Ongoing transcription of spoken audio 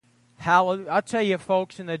Hallelujah. I'll tell you,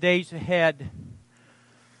 folks, in the days ahead,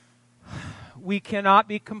 we cannot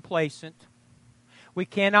be complacent. We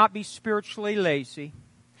cannot be spiritually lazy.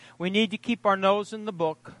 We need to keep our nose in the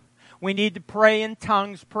book. We need to pray in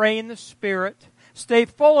tongues, pray in the Spirit, stay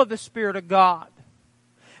full of the Spirit of God.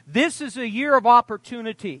 This is a year of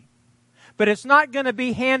opportunity, but it's not going to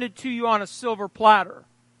be handed to you on a silver platter.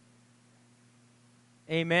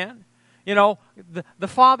 Amen? You know, the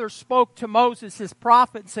Father spoke to Moses, his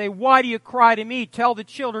prophet, and say, "Why do you cry to me? Tell the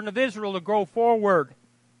children of Israel to go forward."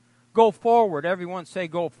 Go forward. Everyone say,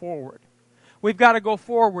 go forward. We've got to go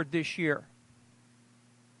forward this year.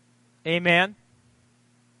 Amen?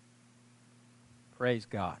 Praise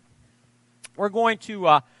God. We're going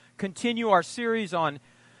to continue our series on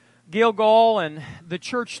Gilgal and the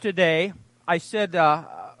church today. I said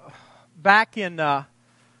back in,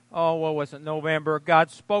 November,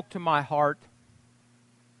 God spoke to my heart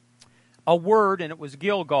a word, and it was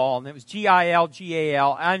Gilgal, and it was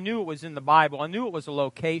Gilgal. I knew it was in the Bible. I knew it was a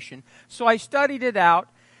location. So I studied it out,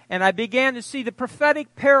 and I began to see the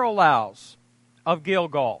prophetic parallels of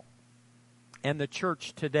Gilgal and the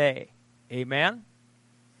church today. Amen?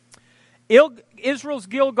 Israel's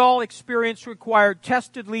Gilgal experience required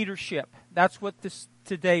tested leadership. That's what this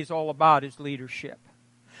today is all about, is leadership.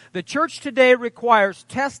 The church today requires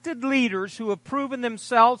tested leaders who have proven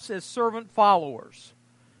themselves as servant followers.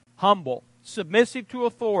 Humble, submissive to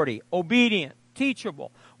authority, obedient,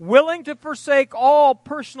 teachable, willing to forsake all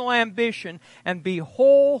personal ambition and be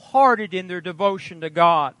wholehearted in their devotion to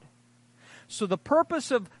God. So the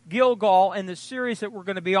purpose of Gilgal and the series that we're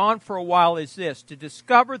going to be on for a while is this: to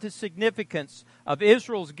discover the significance of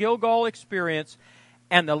Israel's Gilgal experience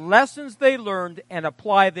and the lessons they learned and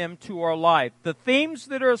apply them to our life. The themes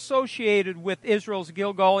that are associated with Israel's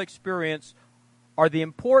Gilgal experience are the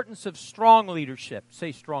importance of strong leadership.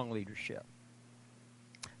 Say strong leadership.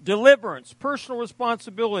 Deliverance, personal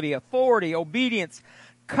responsibility, authority, obedience,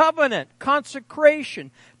 covenant,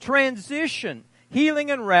 consecration, transition,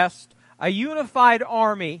 healing and rest, a unified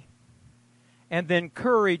army, and then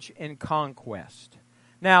courage and conquest.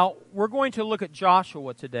 Now, we're going to look at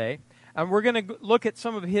Joshua today, and we're going to look at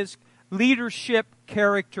some of his leadership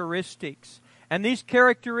characteristics. And these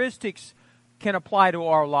characteristics can apply to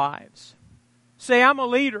our lives. Say, I'm a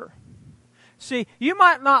leader. See, you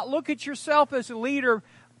might not look at yourself as a leader.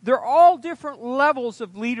 They're all different levels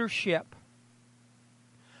of leadership.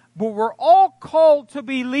 But we're all called to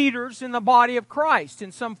be leaders in the body of Christ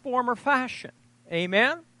in some form or fashion.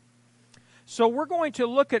 Amen? So we're going to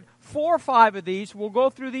look at 4 or 5 of these. We'll go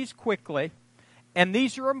through these quickly. And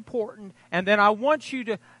these are important. And then I want you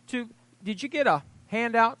to did you get a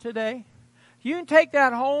handout today? You can take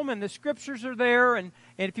that home, and the scriptures are there. And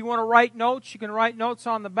if you want to write notes, you can write notes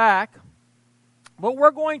on the back. But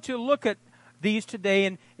we're going to look at these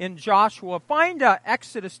today in Joshua. Find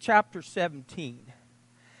Exodus chapter 17.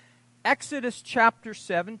 Exodus chapter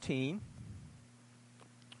 17.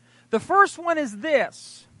 The first one is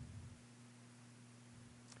this.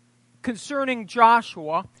 Concerning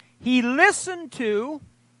Joshua, he listened to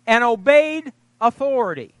and obeyed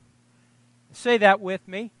authority. Say that with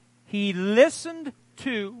me. He listened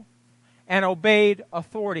to and obeyed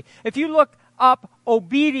authority. If you look up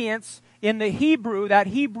obedience in the Hebrew, that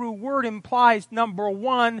Hebrew word implies, number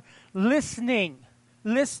 1, listening.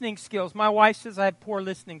 Listening skills. My wife says I have poor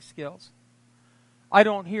listening skills. I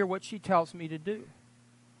don't hear what she tells me to do.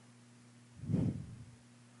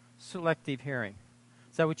 Selective hearing.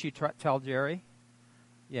 Is that what you tell Jerry?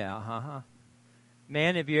 Yeah,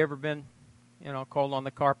 Man, have you ever been, called on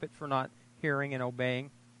the carpet for not hearing and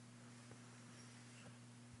obeying?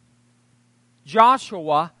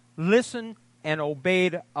 Joshua listened and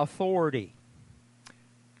obeyed authority.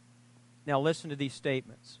 Now listen to these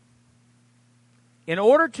statements. In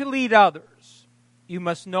order to lead others, you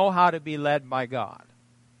must know how to be led by God.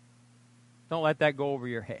 Don't let that go over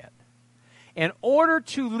your head. In order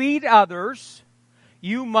to lead others,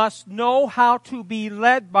 you must know how to be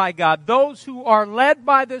led by God. Those who are led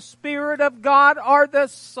by the Spirit of God are the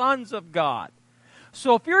sons of God.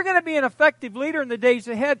 So if you're going to be an effective leader in the days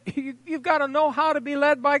ahead, you've got to know how to be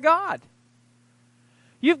led by God.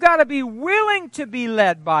 You've got to be willing to be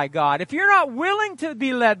led by God. If you're not willing to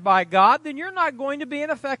be led by God, then you're not going to be an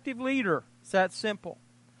effective leader. It's that simple.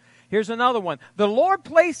 Here's another one. The Lord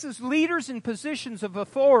places leaders in positions of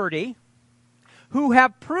authority who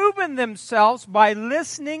have proven themselves by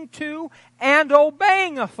listening to and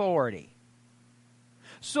obeying authority.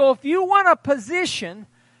 So if you want a position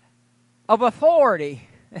of authority,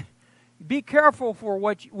 be careful for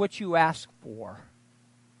what you ask for.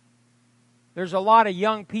 There's a lot of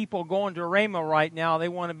young people going to Rhema right now. They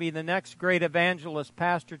want to be the next great evangelist,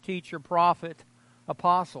 pastor, teacher, prophet,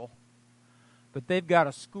 apostle. But they've got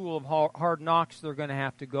a school of hard knocks they're going to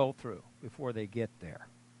have to go through before they get there.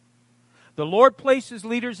 The Lord places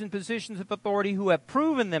leaders in positions of authority who have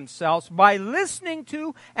proven themselves by listening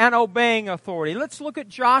to and obeying authority. Let's look at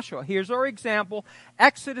Joshua. Here's our example.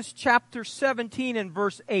 Exodus chapter 17 and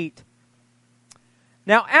verse 8.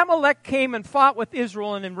 Now Amalek came and fought with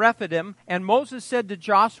Israel in Rephidim, and Moses said to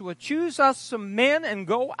Joshua, choose us some men and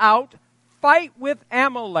go out, fight with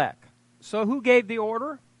Amalek. So who gave the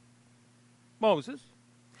order? Moses.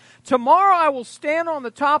 Tomorrow I will stand on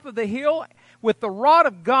the top of the hill with the rod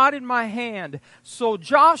of God in my hand. So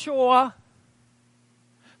Joshua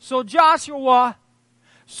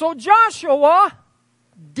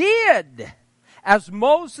did as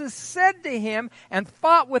Moses said to him, and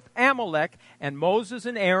fought with Amalek. And Moses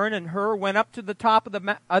and Aaron and Hur went up to the top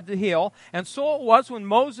of the hill. And so it was when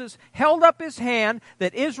Moses held up his hand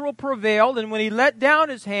that Israel prevailed, and when he let down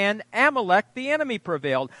his hand, Amalek the enemy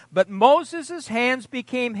prevailed. But Moses' hands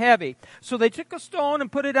became heavy. So they took a stone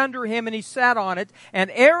and put it under him, and he sat on it.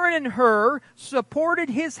 And Aaron and Hur supported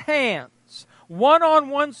his hands, one on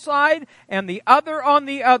one side and the other on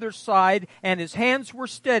the other side, and his hands were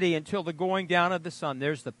steady until the going down of the sun.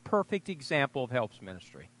 There's the perfect example of helps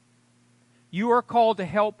ministry. You are called to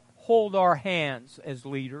help hold our hands as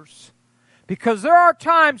leaders, because there are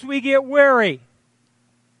times we get weary.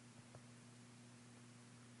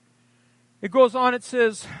 It goes on, it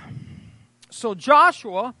says, so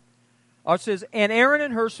Joshua, it says, and Aaron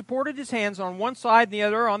and Hur supported his hands on one side and the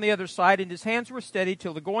other on the other side, and his hands were steady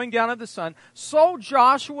till the going down of the sun. So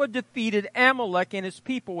Joshua defeated Amalek and his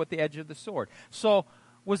people with the edge of the sword. So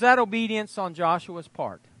was that obedience on Joshua's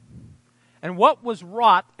part? And what was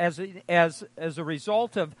wrought as a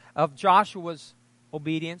result of Joshua's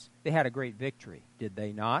obedience? They had a great victory, did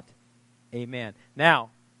they not? Amen. Now,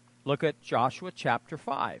 look at Joshua chapter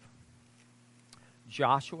 5.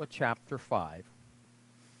 Joshua chapter 5.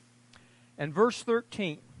 And verse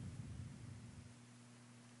 13.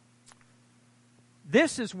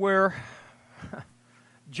 This is where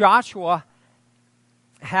Joshua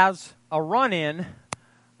has a run-in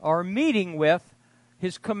or meeting with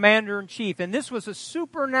his commander-in-chief. And this was a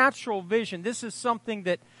supernatural vision. This is something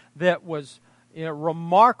that was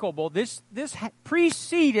remarkable. This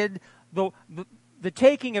preceded the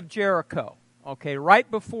taking of Jericho. Okay, right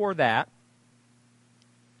before that.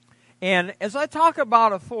 And as I talk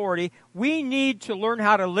about authority, we need to learn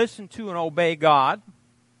how to listen to and obey God.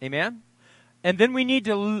 Amen? And then we need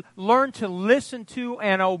to learn to listen to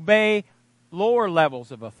and obey lower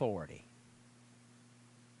levels of authority.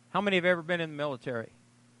 How many have ever been in the military?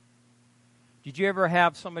 Did you ever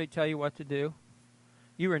have somebody tell you what to do?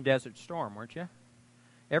 You were in Desert Storm, weren't you?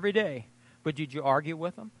 Every day. But did you argue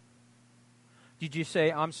with them? Did you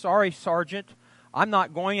say, I'm sorry, Sergeant, I'm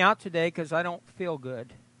not going out today because I don't feel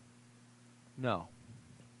good? No.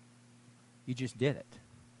 You just did it.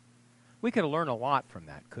 We could learn a lot from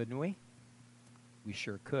that, couldn't we? We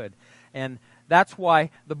sure could. And that's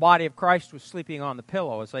why the body of Christ was sleeping on the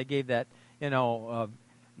pillow, as I gave that,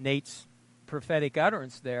 Nate's prophetic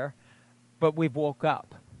utterance there. But we've woke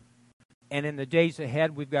up. And in the days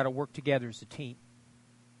ahead, we've got to work together as a team.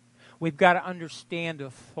 We've got to understand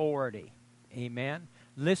authority. Amen?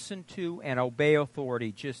 Listen to and obey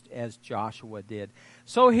authority just as Joshua did.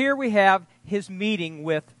 So here we have his meeting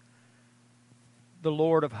with the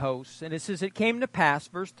Lord of hosts. And it says, it came to pass,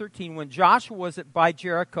 verse 13, when Joshua was by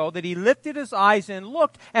Jericho, that he lifted his eyes and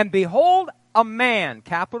looked, and behold, a man,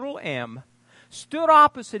 capital M, stood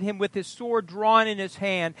opposite him with his sword drawn in his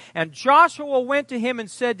hand. And Joshua went to him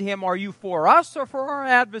and said to him, are you for us or for our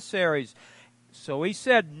adversaries? So he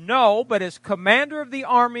said, no, but as commander of the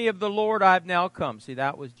army of the Lord I have now come. See,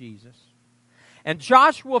 that was Jesus. And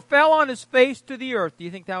Joshua fell on his face to the earth. Do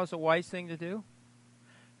you think that was a wise thing to do?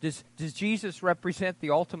 Does Jesus represent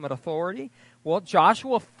the ultimate authority? Well,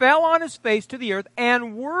 Joshua fell on his face to the earth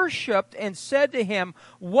and worshipped and said to him,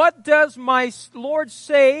 what does my Lord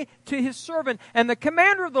say to his servant? And the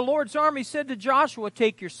commander of the Lord's army said to Joshua,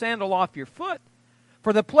 take your sandal off your foot,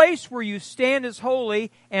 for the place where you stand is holy.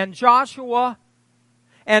 And Joshua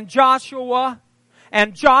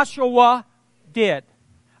did.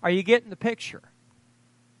 Are you getting the picture?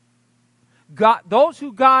 God, those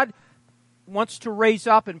who God wants to raise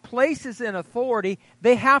up and places in authority,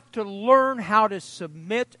 they have to learn how to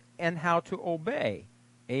submit and how to obey.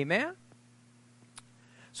 Amen?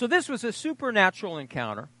 So this was a supernatural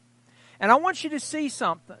encounter. And I want you to see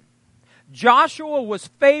something. Joshua was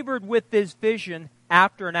favored with this vision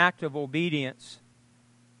after an act of obedience.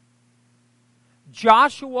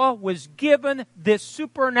 Joshua was given this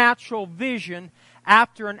supernatural vision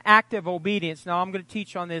after an act of obedience. Now, I'm going to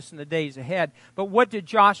teach on this in the days ahead. But what did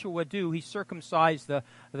Joshua do? He circumcised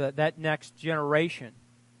that next generation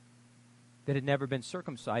that had never been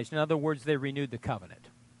circumcised. In other words, they renewed the covenant.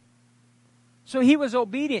 So he was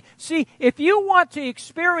obedient. See, if you want to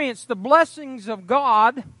experience the blessings of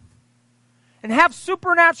God and have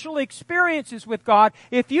supernatural experiences with God,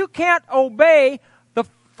 if you can't obey the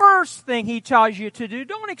first thing He tells you to do,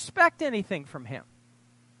 don't expect anything from Him.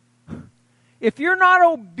 If you're not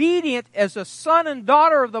obedient as a son and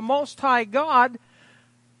daughter of the Most High God,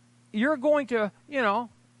 you're going to,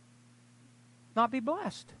 not be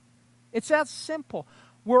blessed. It's that simple.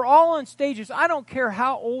 We're all in stages. I don't care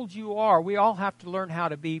how old you are. We all have to learn how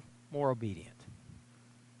to be more obedient.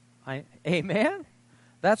 Amen?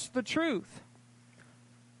 That's the truth.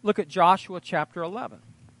 Look at Joshua chapter 11.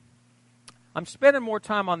 I'm spending more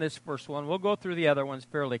time on this first one. We'll go through the other ones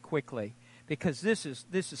fairly quickly because this is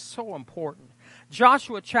so important.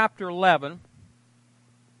 Joshua chapter 11.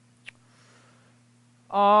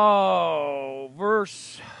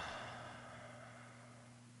 Verse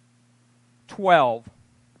 12.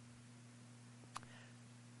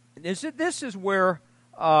 This is where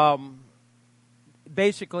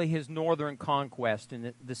basically his northern conquest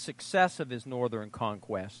and the success of his northern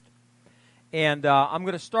conquest. And I'm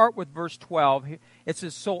going to start with verse 12. It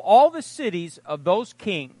says, "So all the cities of those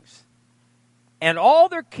kings and all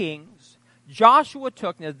their kings Joshua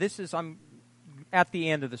took," now I'm at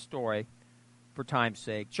the end of the story for time's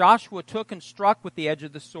sake. "Joshua took and struck with the edge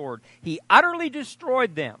of the sword. He utterly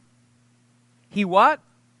destroyed them." He what?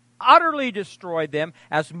 Utterly destroyed them,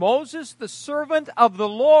 as Moses, the servant of the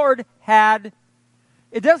Lord, had.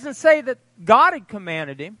 It doesn't say that God had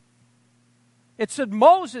commanded him. It said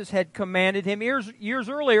Moses had commanded him years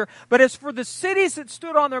earlier. "But as for the cities that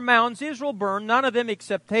stood on their mountains, Israel burned, none of them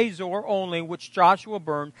except Hazor only, which Joshua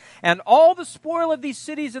burned. And all the spoil of these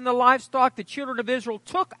cities and the livestock the children of Israel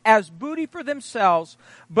took as booty for themselves.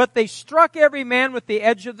 But they struck every man with the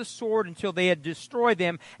edge of the sword until they had destroyed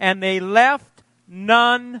them, and they left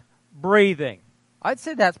none breathing." I'd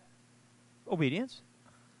say that's obedience.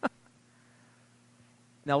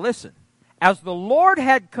 Now listen. "As the Lord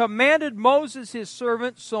had commanded Moses his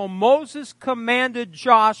servant, so Moses commanded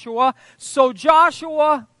Joshua." So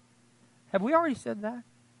Joshua, have we already said that?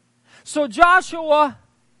 So Joshua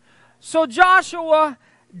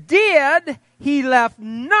did, he left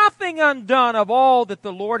nothing undone of all that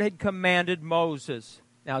the Lord had commanded Moses.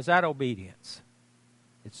 Now is that obedience?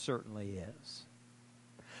 It certainly is.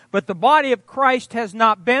 But the body of Christ has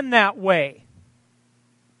not been that way.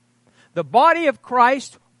 The body of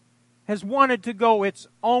Christ has wanted to go its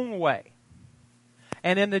own way.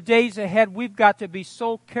 And in the days ahead, we've got to be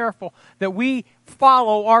so careful that we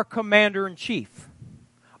follow our commander-in-chief,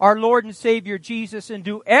 our Lord and Savior Jesus, and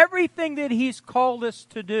do everything that He's called us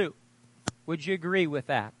to do. Would you agree with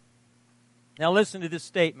that? Now listen to this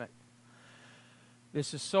statement.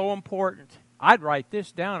 This is so important. I'd write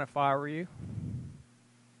this down if I were you.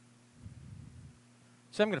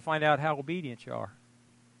 So I'm going to find out how obedient you are.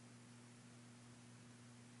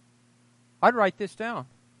 I'd write this down.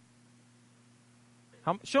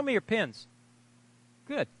 Show me your pens.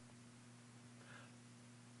 Good.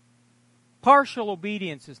 Partial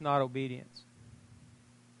obedience is not obedience.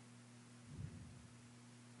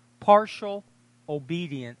 Partial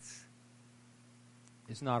obedience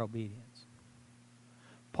is not obedience.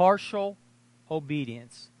 Partial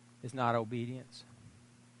obedience is not obedience.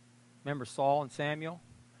 Remember Saul and Samuel?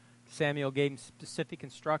 Samuel gave him specific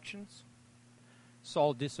instructions.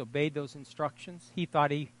 Saul disobeyed those instructions. He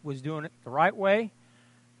thought he was doing it the right way.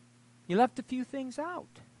 He left a few things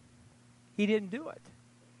out. He didn't do it.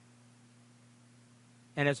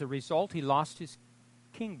 And as a result, he lost his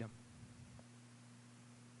kingdom.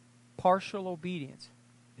 Partial obedience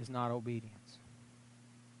is not obedience.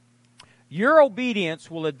 Your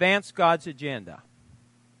obedience will advance God's agenda.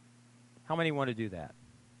 How many want to do that?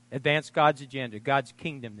 Advance God's agenda, God's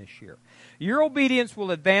kingdom this year. Your obedience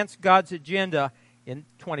will advance God's agenda in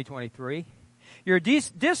 2023. Your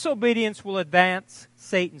disobedience will advance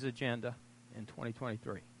Satan's agenda in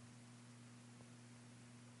 2023.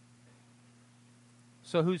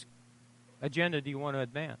 So whose agenda do you want to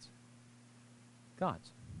advance?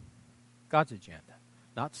 God's. God's agenda,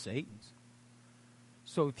 not Satan's.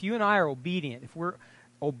 So if you and I are obedient, if we're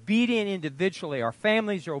obedient individually, our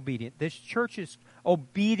families are obedient, this church is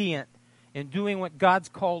obedient in doing what God's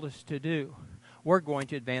called us to do, we're going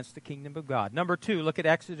to advance the kingdom of God. Number 2, look at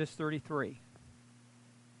Exodus 33.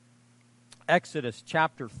 Exodus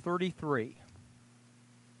chapter 33.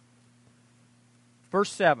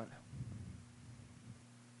 Verse 7.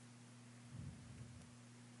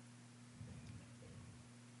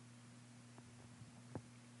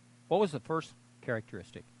 What was the first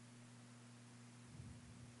characteristic?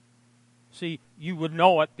 See, you would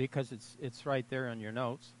know it because it's right there in your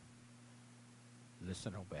notes.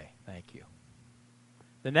 Listen, obey. Thank you.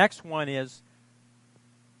 The next one is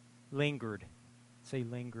lingered. Say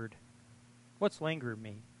lingered. What's lingered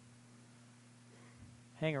mean?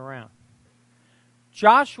 Hang around.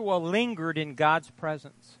 Joshua lingered in God's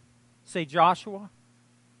presence. Say Joshua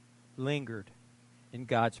lingered in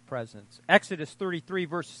God's presence. Exodus 33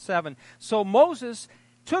 verse 7. So Moses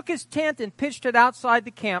took his tent and pitched it outside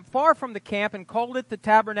the camp, far from the camp, and called it the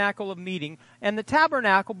tabernacle of meeting. And the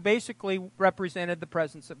tabernacle basically represented the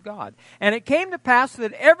presence of God. And it came to pass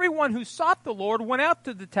that everyone who sought the Lord went out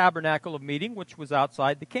to the tabernacle of meeting, which was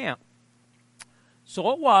outside the camp.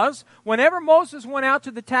 So it was, whenever Moses went out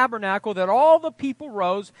to the tabernacle, that all the people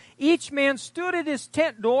rose. Each man stood at his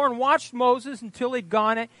tent door and watched Moses until he'd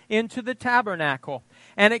gone into the tabernacle.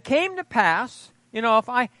 And it came to pass, if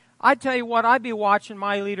I tell you what, I'd be watching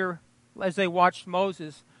my leader as they watched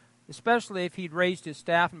Moses, especially if he'd raised his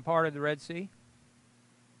staff and parted the Red Sea.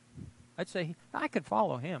 I'd say, I could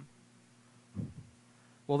follow him.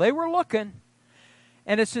 Well, they were looking.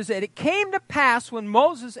 And it says that it came to pass when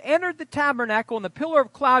Moses entered the tabernacle and the pillar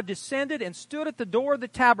of cloud descended and stood at the door of the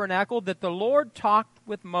tabernacle that the Lord talked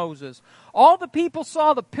with Moses. All the people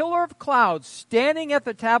saw the pillar of cloud standing at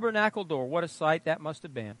the tabernacle door. What a sight that must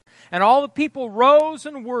have been. And all the people rose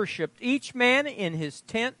and worshipped, each man in his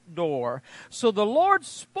tent door. So the Lord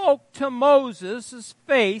spoke to Moses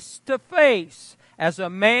face to face, as a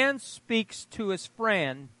man speaks to his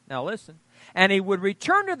friend. Now listen. And he would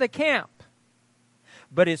return to the camp.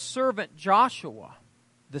 But his servant Joshua,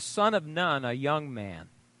 the son of Nun, a young man,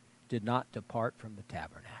 did not depart from the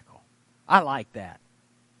tabernacle. I like that.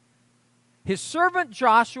 His servant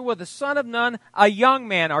Joshua, the son of Nun, a young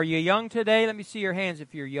man. Are you young today? Let me see your hands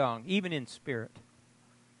if you're young, even in spirit.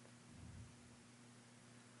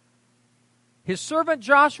 His servant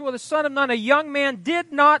Joshua, the son of Nun, a young man,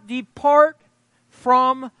 did not depart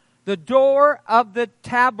from the door of the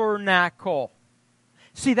tabernacle.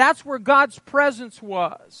 See, that's where God's presence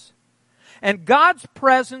was. And God's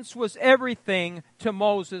presence was everything to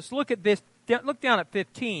Moses. Look at this. Look down at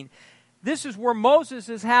 15. This is where Moses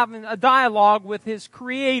is having a dialogue with his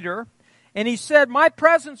Creator. And he said, my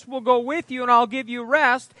presence will go with you and I'll give you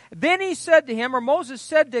rest. Then he said to him, or Moses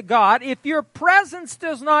said to God, if your presence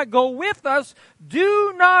does not go with us,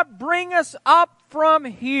 do not bring us up from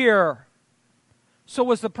here. So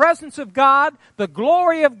was the presence of God, the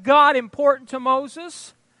glory of God, important to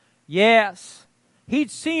Moses? Yes. He'd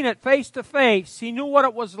seen it face to face. He knew what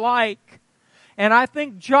it was like. And I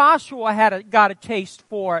think Joshua got a taste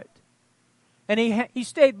for it. And he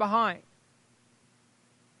stayed behind.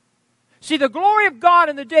 See, the glory of God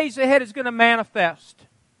in the days ahead is going to manifest.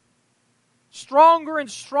 Stronger and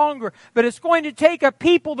stronger. But it's going to take a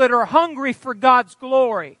people that are hungry for God's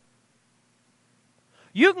glory.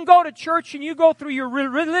 You can go to church and you go through your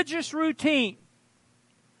religious routine.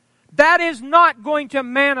 That is not going to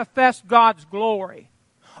manifest God's glory.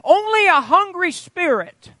 Only a hungry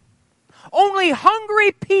spirit, only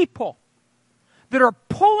hungry people that are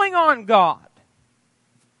pulling on God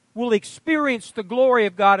will experience the glory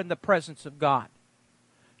of God and the presence of God.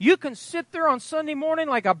 You can sit there on Sunday morning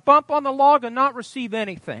like a bump on the log and not receive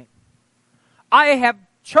anything.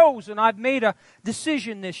 I've made a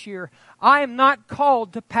decision this year. I am not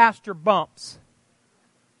called to pastor bumps.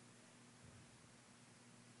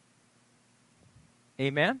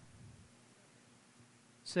 Amen?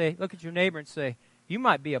 Look at your neighbor and say, you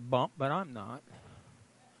might be a bump, but I'm not.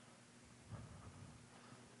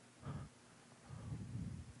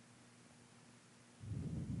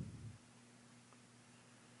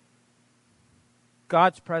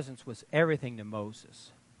 God's presence was everything to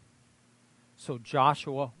Moses. So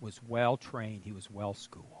Joshua was well trained. He was well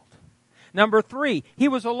schooled. Number 3, he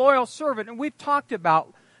was a loyal servant. And we've talked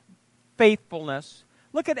about faithfulness.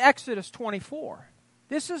 Look at Exodus 24.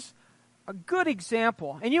 This is a good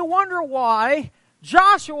example. And you wonder why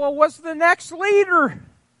Joshua was the next leader.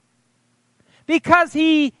 Because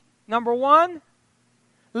he, number 1,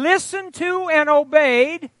 listened to and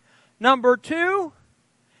obeyed. Number 2,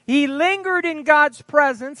 he lingered in God's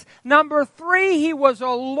presence. Number 3, he was a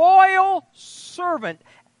loyal servant.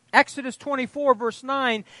 Exodus 24 verse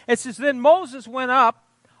 9, it says, then Moses went up,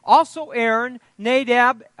 also Aaron,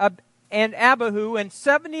 Nadab, and Abihu, and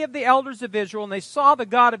 70 of the elders of Israel, and they saw the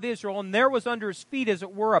God of Israel, and there was under his feet, as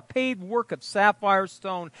it were, a paved work of sapphire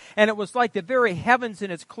stone, and it was like the very heavens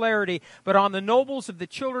in its clarity. But on the nobles of the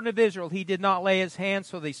children of Israel he did not lay his hand,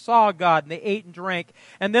 so they saw God, and they ate and drank.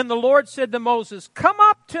 And then the Lord said to Moses, come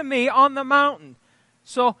up to me on the mountain.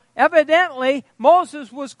 So evidently,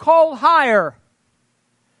 Moses was called higher.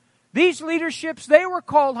 These leaderships, they were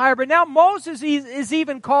called higher. But now Moses is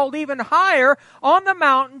even called even higher on the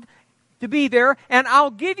mountain to be there. And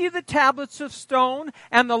I'll give you the tablets of stone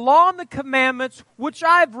and the law and the commandments which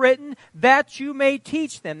I've written, that you may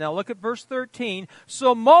teach them. Now look at verse 13.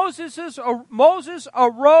 So Moses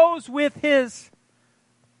arose with his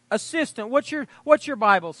assistant. What's your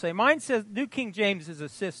Bible say? Mine says, New King James is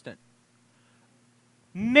assistant.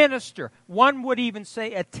 Minister. One would even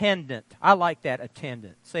say attendant. I like that,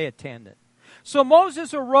 attendant. Say attendant. So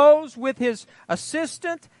Moses arose with his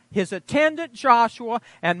assistant, his attendant Joshua,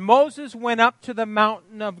 and Moses went up to the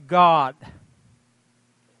mountain of God.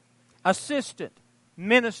 Assistant,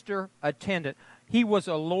 minister, attendant. He was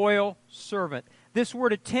a loyal servant. This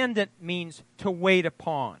word attendant means to wait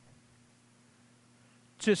upon.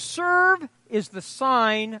 To serve is the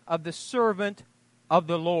sign of the servant of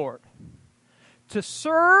the Lord. To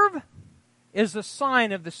serve is the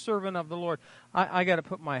sign of the servant of the Lord. I got to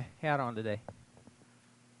put my hat on today.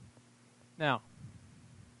 Now,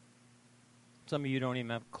 some of you don't even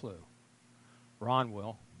have a clue. Ron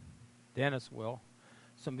will. Dennis will.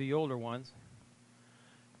 Some of the older ones.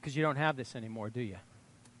 Because you don't have this anymore, do you?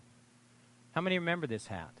 How many remember this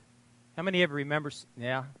hat? How many ever remember?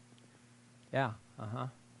 Yeah. Yeah. Uh-huh.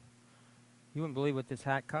 You wouldn't believe what this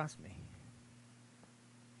hat cost me.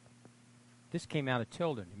 This came out of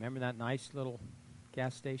Tilden. Remember that nice little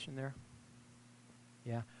gas station there?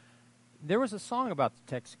 Yeah. There was a song about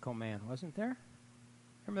the Texaco man, wasn't there?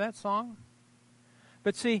 Remember that song?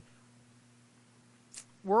 But see,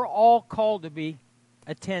 we're all called to be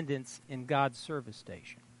attendants in God's service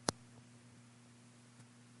station.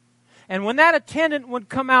 And when that attendant would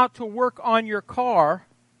come out to work on your car,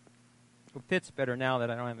 it fits better now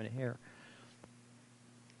that I don't have any hair.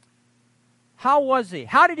 How was he?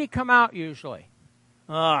 How did he come out usually?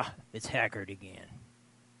 It's Haggard again.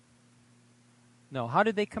 No, how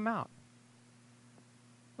did they come out?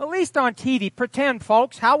 At least on TV. Pretend,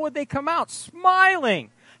 folks. How would they come out?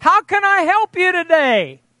 Smiling. How can I help you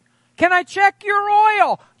today? Can I check your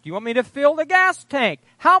oil? Do you want me to fill the gas tank?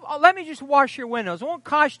 Let me just wash your windows. It won't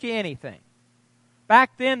cost you anything.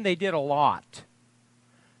 Back then, they did a lot.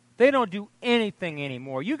 They don't do anything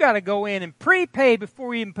anymore. You got to go in and prepay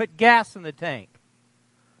before you even put gas in the tank.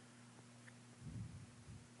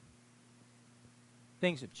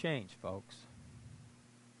 Things have changed, folks.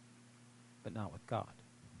 But not with God.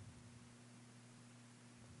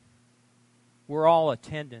 We're all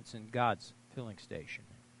attendants in God's filling station.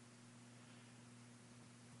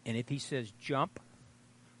 And if He says jump,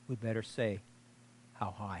 we better say,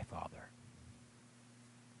 how high, Father?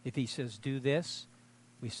 If He says do this,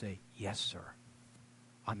 we say, yes, sir.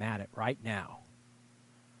 I'm at it right now.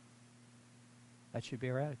 That should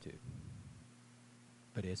be our attitude.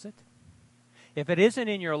 But is it? If it isn't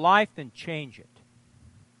in your life, then change it.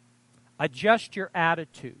 Adjust your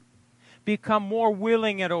attitude. Become more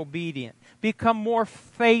willing and obedient. Become more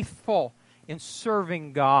faithful in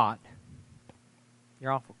serving God.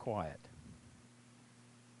 You're awful quiet.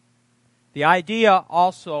 The idea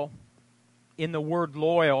also in the word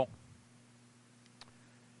loyal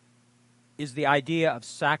is the idea of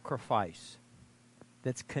sacrifice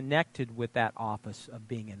that's connected with that office of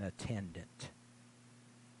being an attendant.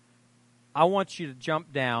 I want you to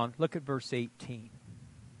jump down. Look at verse 18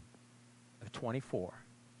 of 24.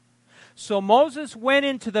 So Moses went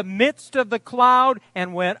into the midst of the cloud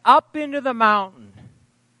and went up into the mountain.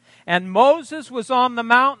 And Moses was on the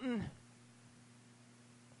mountain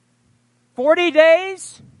 40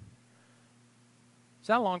 days. Is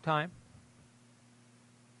that a long time?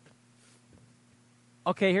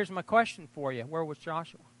 Okay, here's my question for you. Where was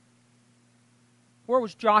Joshua? Where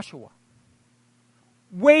was Joshua?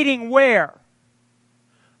 Waiting where?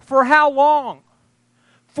 For how long?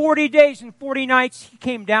 40 days and 40 nights he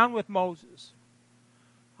came down with Moses.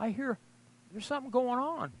 I hear there's something going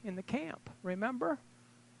on in the camp. Remember?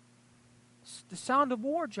 It's the sound of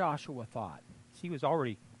war, Joshua thought. He was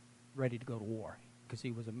already ready to go to war because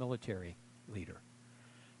he was a military leader.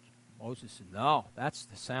 Moses said, no, that's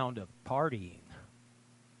the sound of partying.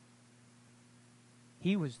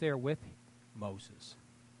 He was there with Moses.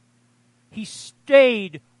 He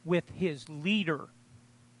stayed with his leader.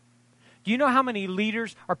 Do you know how many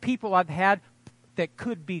leaders or people I've had that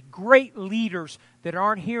could be great leaders that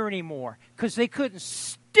aren't here anymore because they couldn't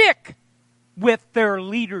stick with their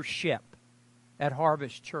leadership at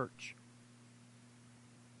Harvest Church?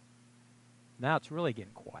 Now it's really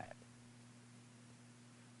getting quiet.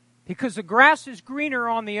 Because the grass is greener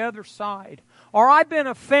on the other side. Or I've been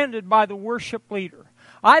offended by the worship leader.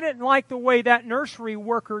 I didn't like the way that nursery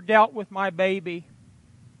worker dealt with my baby.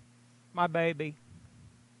 my baby.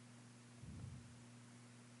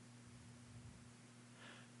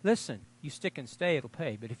 Listen, you stick and stay, it'll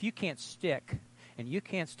pay. But if you can't stick and you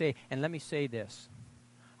can't stay, and let me say this,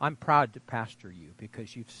 I'm proud to pastor you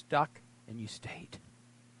because you've stuck and you stayed.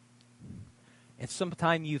 And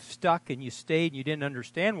sometimes you've stuck and you stayed and you didn't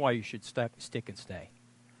understand why you should stick and stay.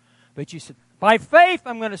 But you said, by faith,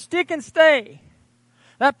 I'm going to stick and stay.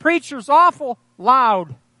 That preacher's awful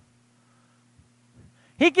loud.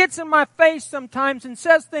 He gets in my face sometimes and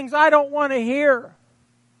says things I don't want to hear.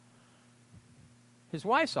 His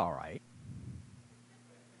wife's all right.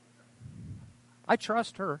 I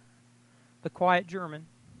trust her, the quiet German.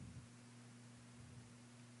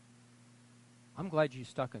 I'm glad you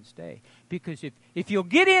stuck and stay. Because if you'll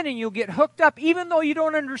get in and you'll get hooked up, even though you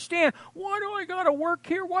don't understand, why do I got to work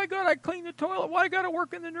here? Why got to clean the toilet? Why got to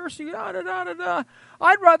work in the nursing? Da, da, da, da, da.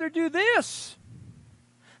 I'd rather do this.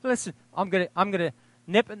 Listen, I'm gonna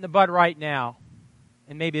nip it in the bud right now.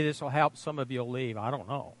 And maybe this will help some of you leave. I don't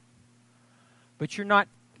know. But you're not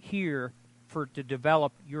here to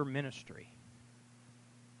develop your ministry.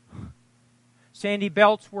 Sandy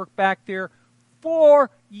Belts worked back there for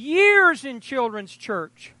years in children's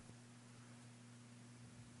church.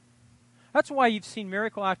 That's why you've seen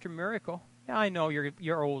miracle after miracle. Yeah, I know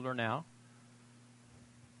you're older now.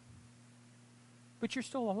 But you're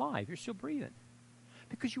still alive. You're still breathing.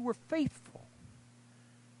 Because you were faithful.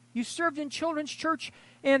 You served in children's church,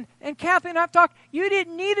 and Kathy and I've talked, you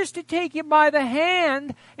didn't need us to take you by the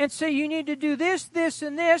hand and say you need to do this, this,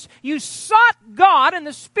 and this. You sought God and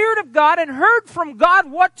the Spirit of God and heard from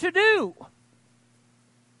God what to do.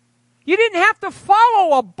 You didn't have to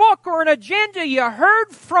follow a book or an agenda. You heard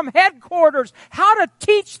from headquarters how to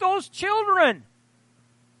teach those children.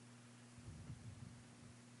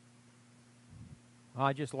 Well,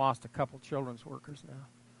 I just lost a couple children's workers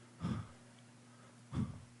now.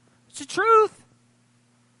 It's the truth.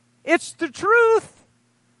 It's the truth.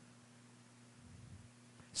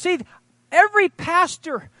 See, every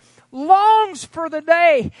pastor longs for the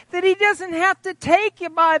day that he doesn't have to take you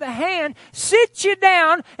by the hand, sit you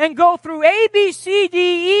down, and go through A, B, C, D,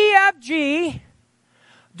 E, F, G.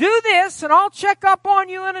 Do this, and I'll check up on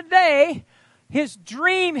you in a day. His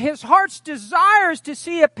dream, his heart's desire is to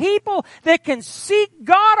see a people that can seek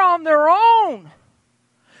God on their own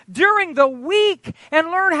during the week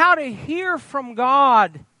and learn how to hear from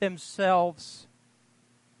God themselves.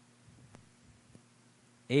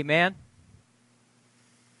 Amen.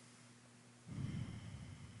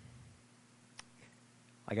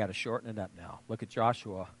 I got to shorten it up now. Look at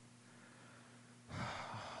Joshua.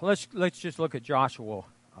 Let's just look at Joshua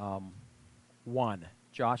 1.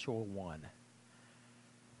 Joshua 1.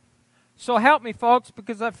 So help me, folks,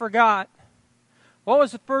 because I forgot. What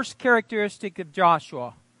was the first characteristic of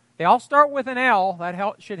Joshua? They all start with an L.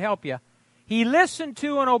 That should help you. He listened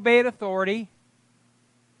to and obeyed authority.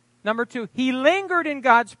 Number 2, he lingered in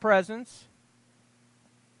God's presence.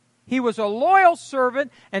 He was a loyal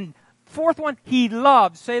servant. And fourth one, he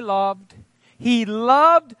loved. Say loved. He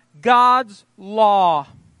loved God's law.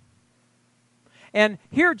 And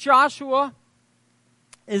here Joshua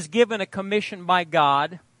is given a commission by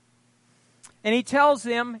God. And he tells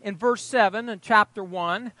them in verse 7 in chapter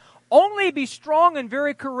 1, only be strong and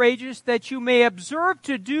very courageous that you may observe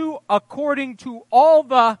to do according to all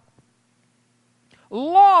the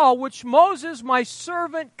law which Moses my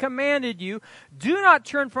servant commanded you. Do not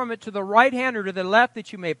turn from it to the right hand or to the left,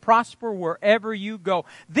 that you may prosper wherever you go.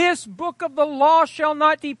 This book of the law shall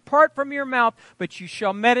not depart from your mouth, but you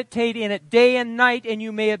shall meditate in it day and night, and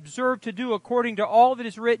you may observe to do according to all that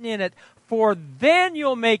is written in it. For then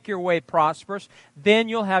you'll make your way prosperous. Then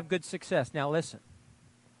you'll have good success. Now listen.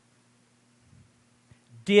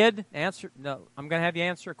 No, I'm going to have you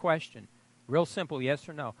answer a question. Real simple, yes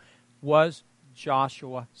or no. Was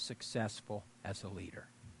Joshua successful as a leader?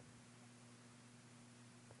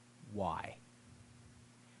 Why?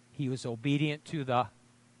 He was obedient to the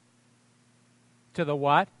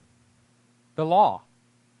what? The law.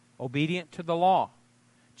 Obedient to the law.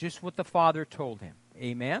 Just what the Father told him.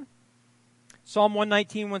 Amen? Psalm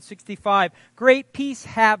 119, 165. Great peace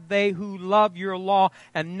have they who love your law,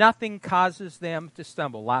 and nothing causes them to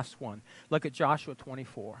stumble. Last one. Look at Joshua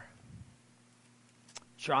 24.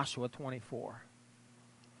 Joshua 24.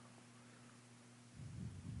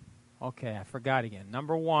 Okay, I forgot again.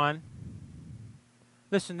 Number 1.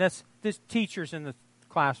 Listen, this teachers in the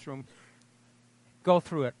classroom go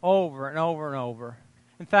through it over and over and over.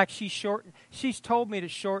 In fact, she's told me to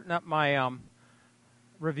shorten up my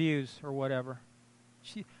reviews or whatever.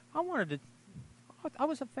 I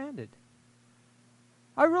was offended.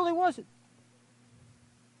 I really wasn't.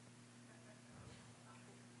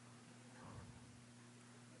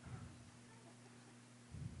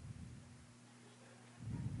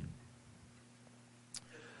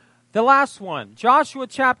 The last one, Joshua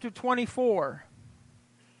chapter 24.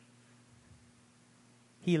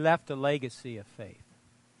 He left a legacy of faith.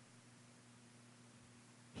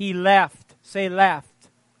 He left, say left,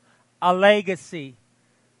 a legacy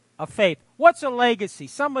of faith. What's a legacy?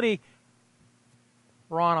 Somebody,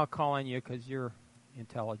 Ron, I'll call on you because you're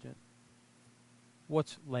intelligent.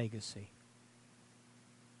 What's legacy?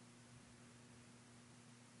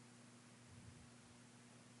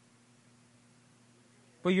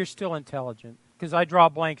 Well, you're still intelligent because I draw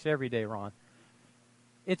blanks every day, Ron.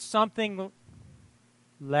 It's something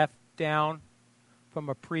left down from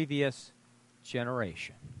a previous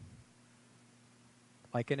generation.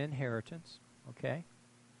 Like an inheritance, okay?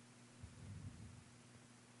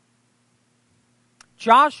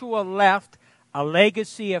 Joshua left a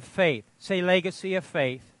legacy of faith. Say legacy of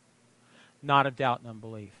faith, not of doubt and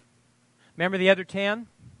unbelief. Remember the other 10?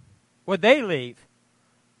 What'd they leave?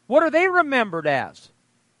 What are they remembered as?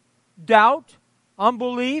 Doubt,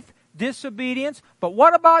 unbelief, disobedience. But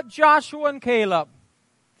what about Joshua and Caleb?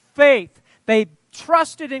 Faith. They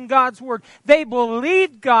trusted in God's word. They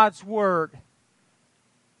believed God's word.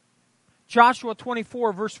 Joshua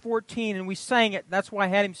 24, verse 14, and we sang it. That's why I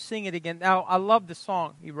had him sing it again. Now, I love the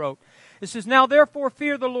song he wrote. It says, "Now therefore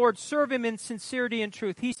fear the Lord, serve him in sincerity and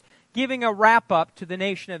truth." He's giving a wrap-up to the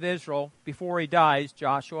nation of Israel before he dies,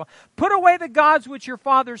 Joshua. "Put away the gods which your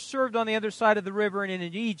fathers served on the other side of the river and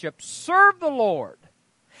in Egypt. Serve the Lord.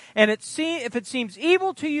 And if it seems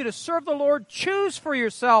evil to you to serve the Lord, choose for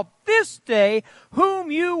yourself this day whom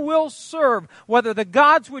you will serve, whether the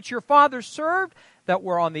gods which your fathers served that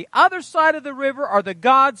were on the other side of the river are the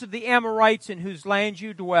gods of the Amorites in whose land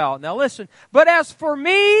you dwell." Now listen, "But as for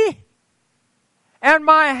me and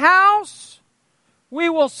my house, we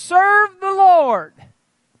will serve the Lord."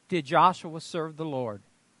 Did Joshua serve the Lord?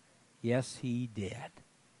 Yes, he did.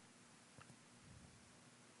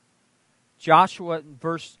 Joshua,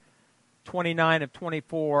 verse 29 of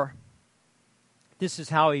 24, this is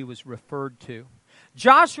how he was referred to.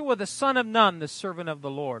 "Joshua the son of Nun, the servant of the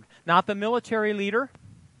Lord." Not the military leader.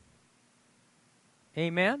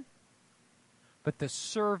 Amen. But the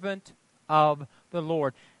servant of the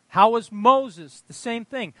Lord. How was Moses? The same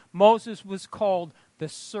thing. Moses was called the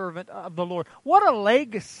servant of the Lord. What a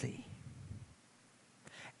legacy.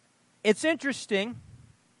 It's interesting.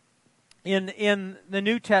 In the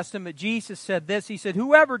New Testament, Jesus said this. He said,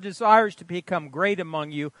 "Whoever desires to become great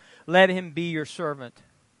among you, let him be your servant."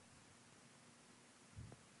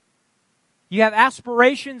 You have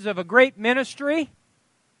aspirations of a great ministry.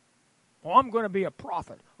 Well, I'm going to be a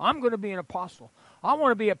prophet. I'm going to be an apostle. I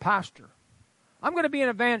want to be a pastor. I'm going to be an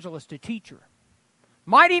evangelist, a teacher.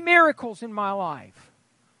 Mighty miracles in my life.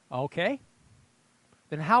 Okay.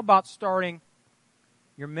 Then how about starting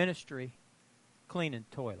your ministry cleaning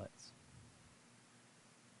toilets?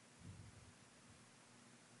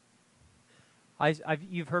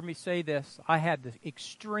 You've heard me say this. I had the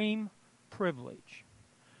extreme privilege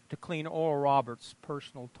to clean Oral Roberts'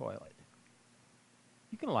 personal toilet.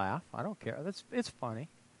 You can laugh. I don't care. It's funny.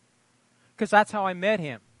 Because that's how I met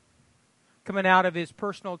him. Coming out of his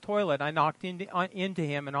personal toilet, I knocked into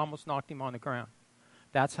him and almost knocked him on the ground.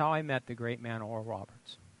 That's how I met the great man Oral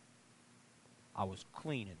Roberts. I was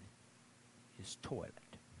cleaning his toilet.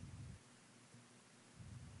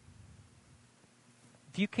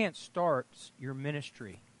 If you can't start your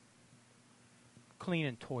ministry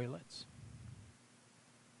cleaning toilets,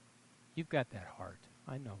 you've got that heart.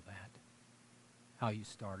 I know that. How you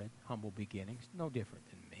started, humble beginnings, no different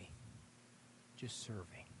than me. Just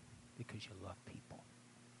serving because you love people.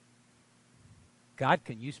 God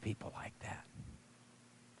can use people like that.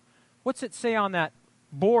 What's it say on that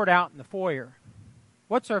board out in the foyer?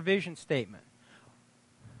 What's our vision statement?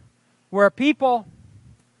 We're a people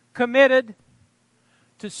committed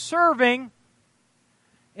to serving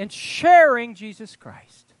and sharing Jesus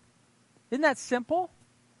Christ. Isn't that simple?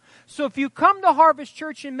 So if you come to Harvest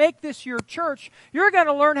Church and make this your church, you're going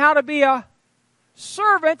to learn how to be a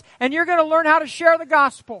servant and you're going to learn how to share the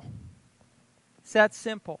gospel. It's that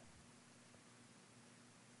simple.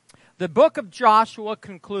 The book of Joshua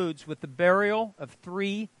concludes with the burial of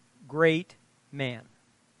three great men: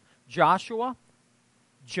 Joshua,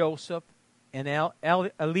 Joseph, and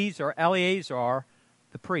Eleazar,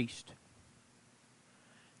 the priest.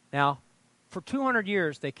 Now, for 200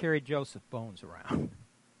 years, they carried Joseph's bones around.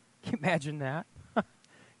 Can you imagine that?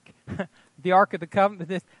 The Ark of the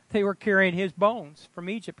Covenant, they were carrying his bones from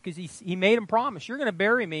Egypt because he made them promise, "You're going to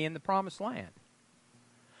bury me in the promised land."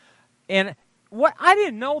 And I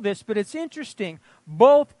didn't know this, but it's interesting.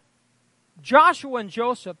 Both Joshua and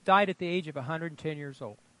Joseph died at the age of 110 years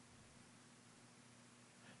old.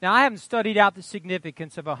 Now, I haven't studied out the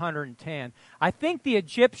significance of 110. I think the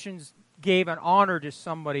Egyptians gave an honor to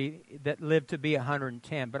somebody that lived to be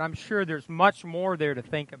 110, but I'm sure there's much more there to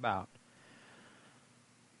think about.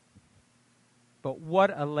 But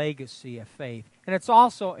what a legacy of faith. And it's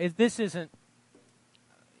also, this isn't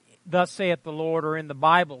thus saith the Lord or in the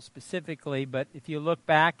Bible specifically, but if you look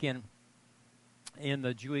back in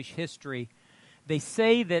the Jewish history, they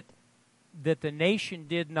say that the nation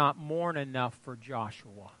did not mourn enough for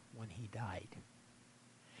Joshua when he died.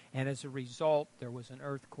 And as a result, there was an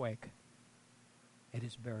earthquake at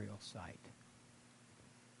his burial site.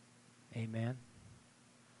 Amen.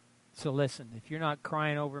 So listen, if you're not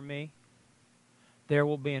crying over me, there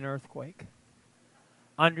will be an earthquake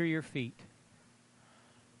under your feet.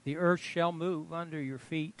 The earth shall move under your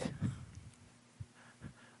feet.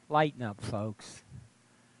 Lighten up, folks.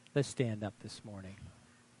 Let's stand up this morning.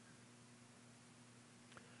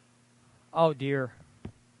 Oh, dear.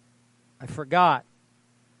 I forgot.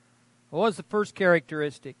 What was the first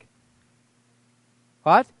characteristic?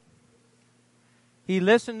 What? He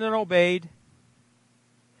listened and obeyed.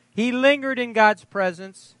 He lingered in God's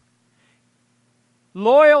presence.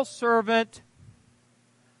 Loyal servant.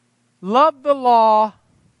 Loved the law.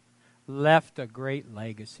 Left a great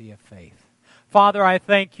legacy of faith. Father, I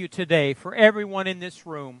thank you today for everyone in this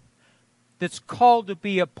room that's called to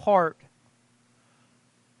be a part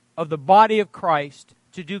of the body of Christ,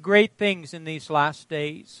 to do great things in these last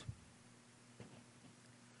days.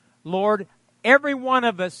 Lord, every one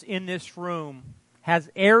of us in this room has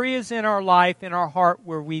areas in our life, in our heart,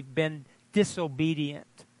 where we've been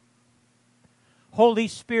disobedient. Holy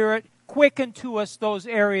Spirit, quicken to us those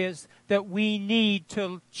areas that we need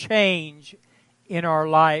to change in our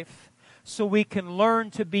life so we can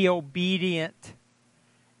learn to be obedient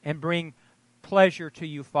and bring pleasure to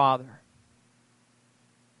you, Father.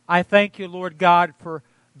 I thank you, Lord God, for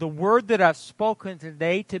the word that I've spoken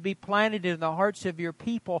today to be planted in the hearts of your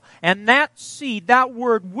people. And that seed, that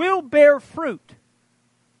word, will bear fruit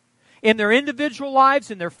in their individual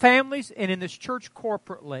lives, in their families, and in this church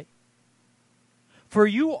corporately. For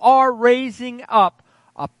you are raising up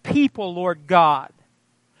a people, Lord God,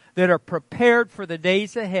 that are prepared for the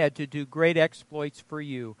days ahead to do great exploits for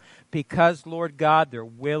you. Because, Lord God, they're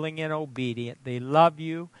willing and obedient. They love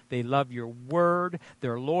you. They love your word.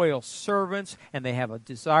 They're loyal servants. And they have a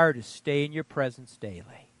desire to stay in your presence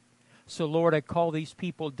daily. So, Lord, I call these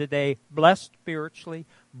people today blessed spiritually,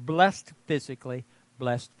 blessed physically,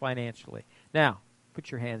 blessed financially. Now,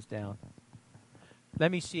 put your hands down.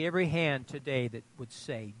 Let me see every hand today that would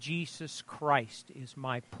say, Jesus Christ is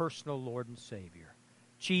my personal Lord and Savior.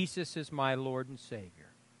 Jesus is my Lord and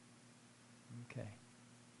Savior. Okay.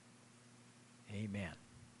 Amen.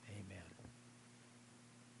 Amen.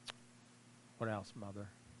 What else, Mother?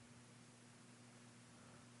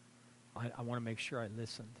 I want to make sure I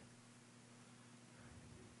listened.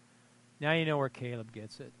 Now you know where Caleb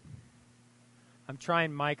gets it. I'm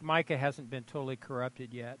trying Mike. Micah hasn't been totally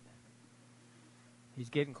corrupted yet. He's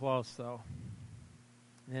getting close, though.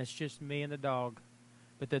 And it's just me and the dog.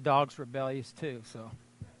 But the dog's rebellious, too, so...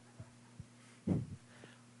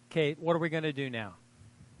 Okay, what are we going to do now?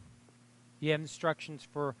 You have instructions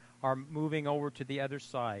for our moving over to the other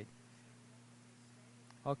side.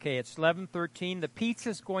 Okay, it's 11:13. The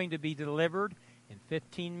pizza's going to be delivered in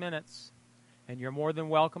 15 minutes. And you're more than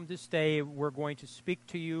welcome to stay. We're going to speak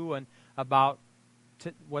to you and about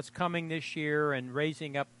what's coming this year and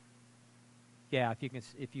raising up. Yeah,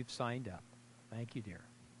 if you've signed up. Thank you, dear.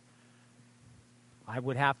 I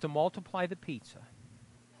would have to multiply the pizza.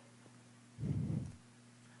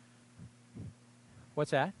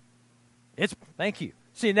 What's that? Thank you.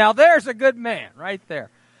 See, now there's a good man right there.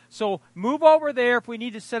 So move over there. If we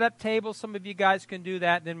need to set up tables, some of you guys can do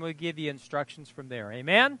that. Then we'll give you instructions from there.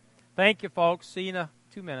 Amen? Thank you, folks. See you in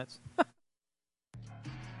 2 minutes.